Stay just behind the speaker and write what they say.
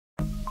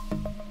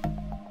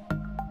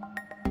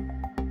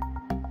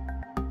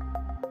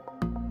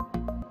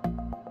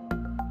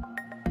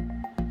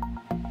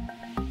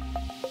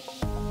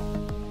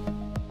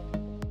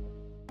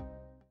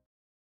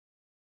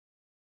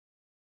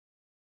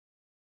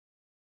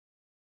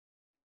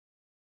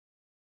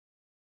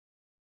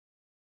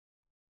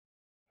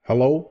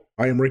Hello,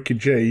 I am Ricky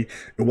J,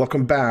 and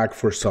welcome back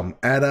for some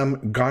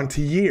Adam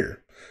Gontier.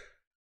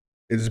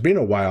 It's been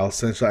a while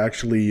since I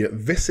actually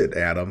visit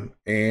Adam,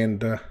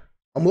 and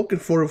I'm looking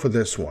forward for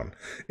this one.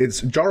 It's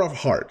Jar of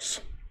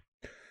Hearts,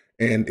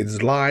 and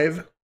it's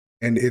live,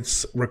 and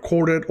it's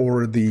recorded,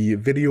 or the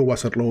video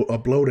was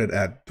uploaded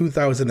at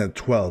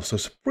 2012, so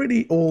it's a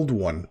pretty old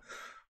one.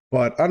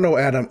 But I know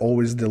Adam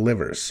always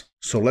delivers,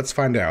 so let's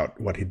find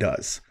out what he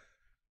does.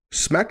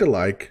 Smack the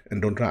like,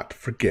 and do not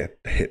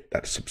forget to hit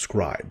that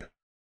subscribe.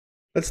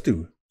 Let's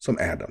do some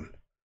Adam.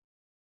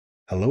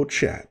 Hello,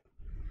 chat.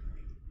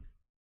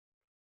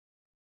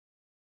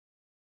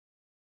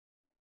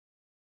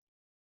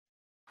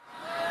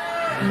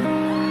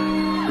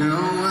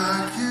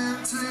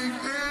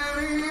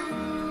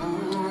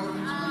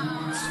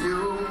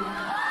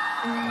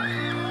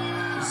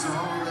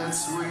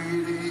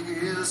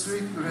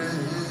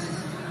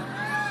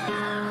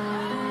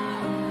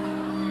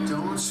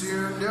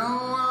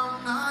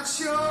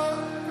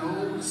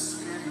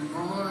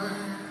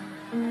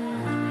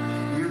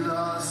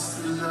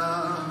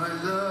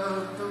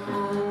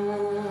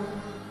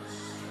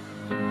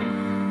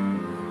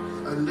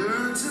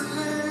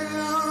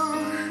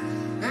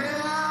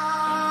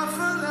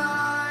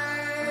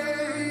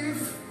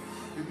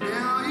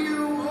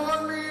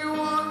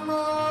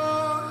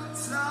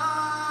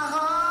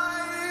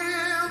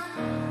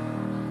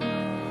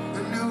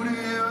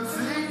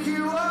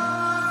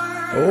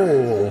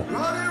 Oh.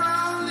 Running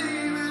around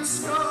leaving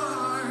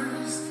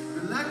scars,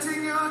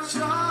 collecting your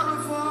jar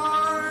of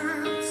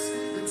hearts,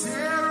 you're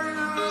tearing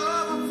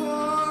love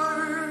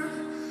apart.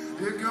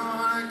 You're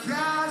gonna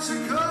catch a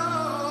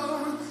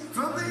cold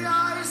from the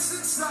ice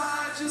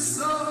inside your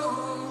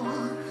soul.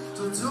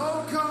 So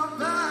don't come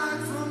back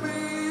for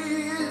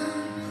me.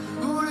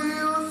 Who do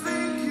you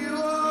think you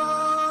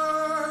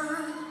are?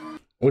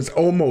 It was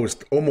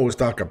almost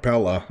a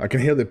cappella. I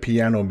can hear the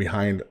piano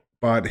behind.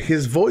 But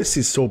his voice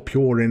is so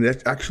pure, and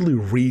it actually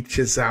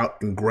reaches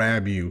out and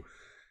grab you,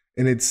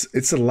 and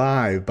it's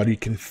alive. But you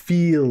can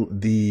feel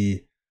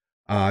the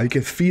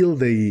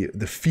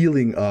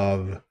feeling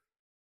of,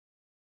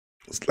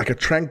 it's like a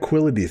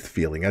tranquility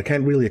feeling. I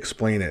can't really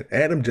explain it.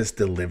 Adam just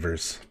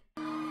delivers.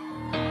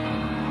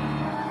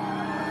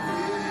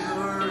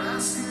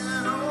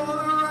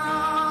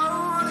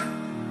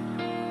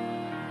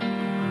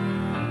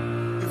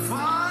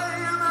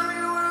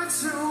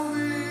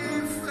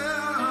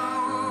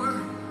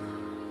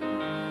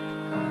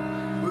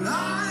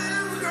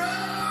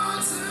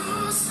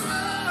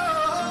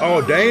 Oh,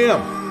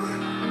 damn.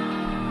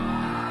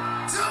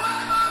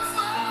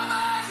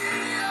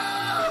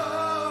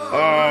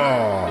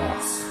 Oh.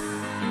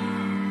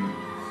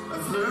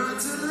 I've learned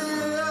to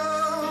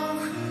live,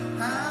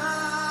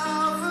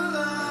 have a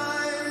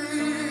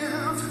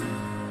life,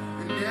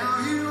 and now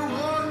you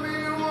want me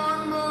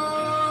one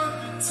more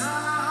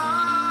time.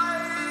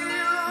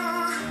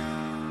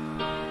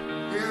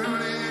 Who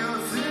do you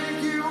think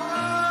you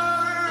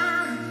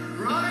are?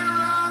 Running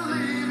around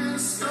leaving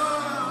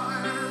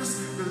scars,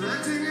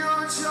 collecting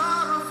your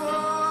jar of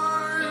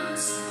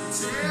hearts,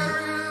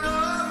 tearing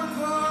love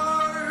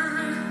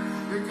apart.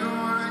 You're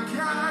gonna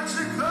catch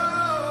a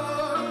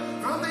cold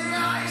from the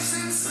ice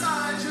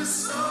inside your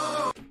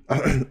soul.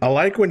 I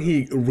like when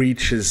he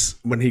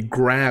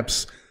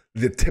grabs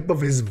the tip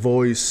of his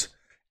voice,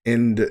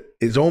 and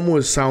it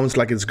almost sounds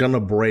like it's gonna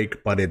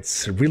break, but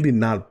it's really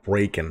not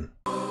breaking.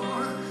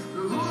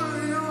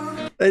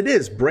 It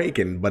is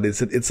breaking, but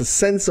it's a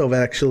sense of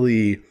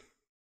actually,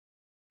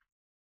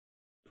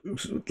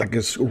 like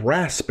it's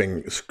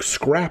rasping,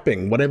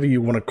 scrapping, whatever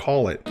you want to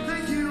call it.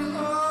 Think you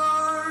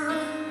are?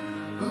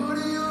 Who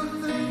do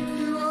you think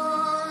you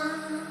are?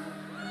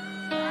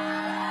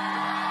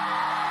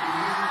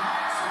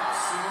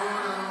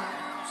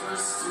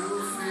 Just to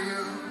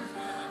feel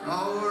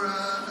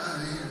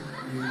alright.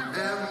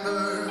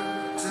 Remember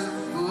to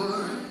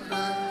put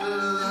back the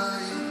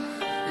light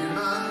in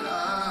my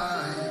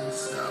eyes.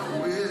 I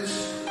wish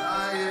I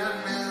had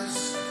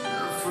missed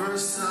the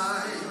first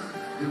time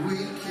that we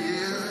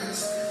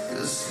kissed,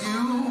 'cause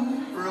you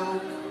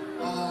broke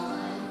all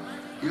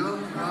your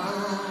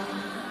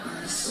promises.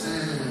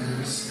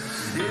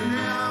 And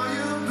now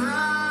you're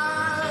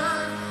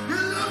back,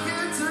 you're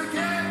looking to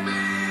get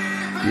me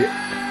back.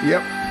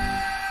 Yep.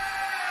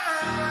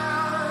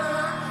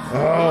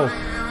 Oh.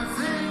 You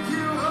think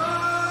you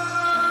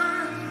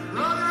are,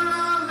 running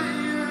around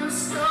leaving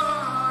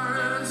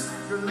scars,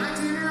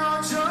 collecting your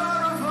jar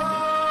of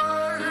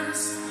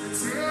hearts,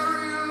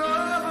 tearing your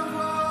love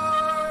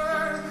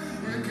apart.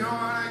 You're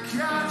gonna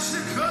catch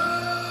a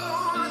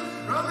cold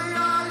from the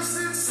ice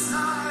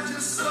inside your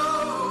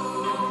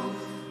soul.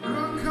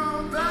 Don't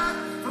come back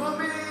for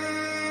me.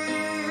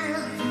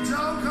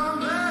 Don't come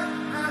back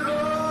at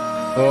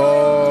all.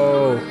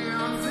 Oh. You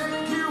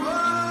think you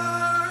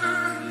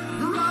are,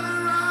 running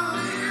around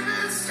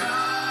leaving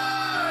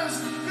scars,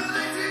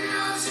 collecting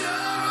your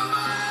jar of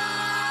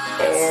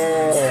hearts,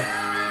 Oh.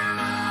 tearing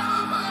love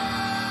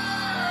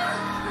apart.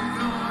 You're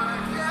gonna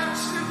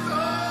catch the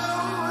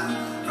cold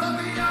from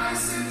the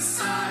ice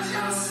inside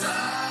your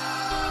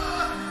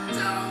soul.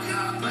 Don't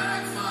come back.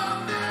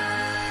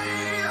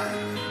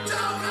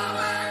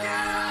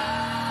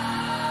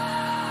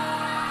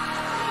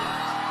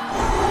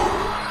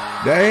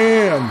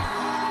 Damn.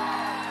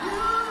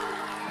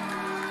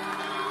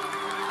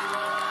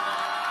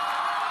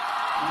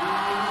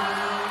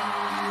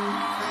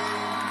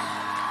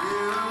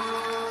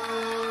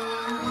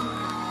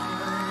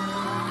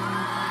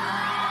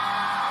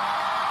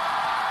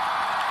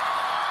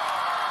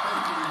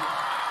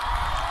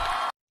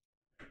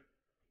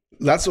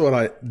 That's what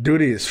I,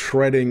 Duty is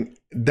shredding.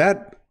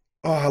 That,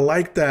 oh, I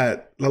like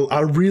that. I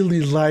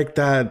really like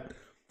that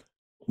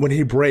when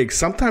he breaks.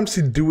 Sometimes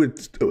he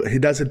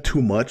does it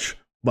too much,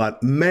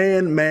 but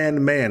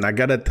man, I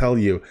gotta tell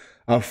you,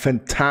 a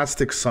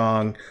fantastic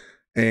song.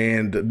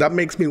 And that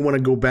makes me want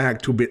to go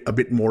back to a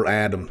bit more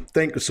Adam.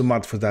 Thank you so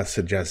much for that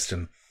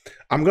suggestion.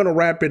 I'm gonna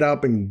wrap it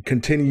up and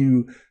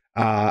continue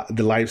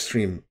the live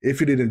stream. If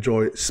you did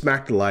enjoy,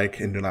 smack the like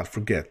and do not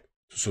forget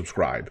to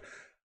subscribe.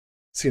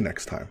 See you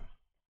next time.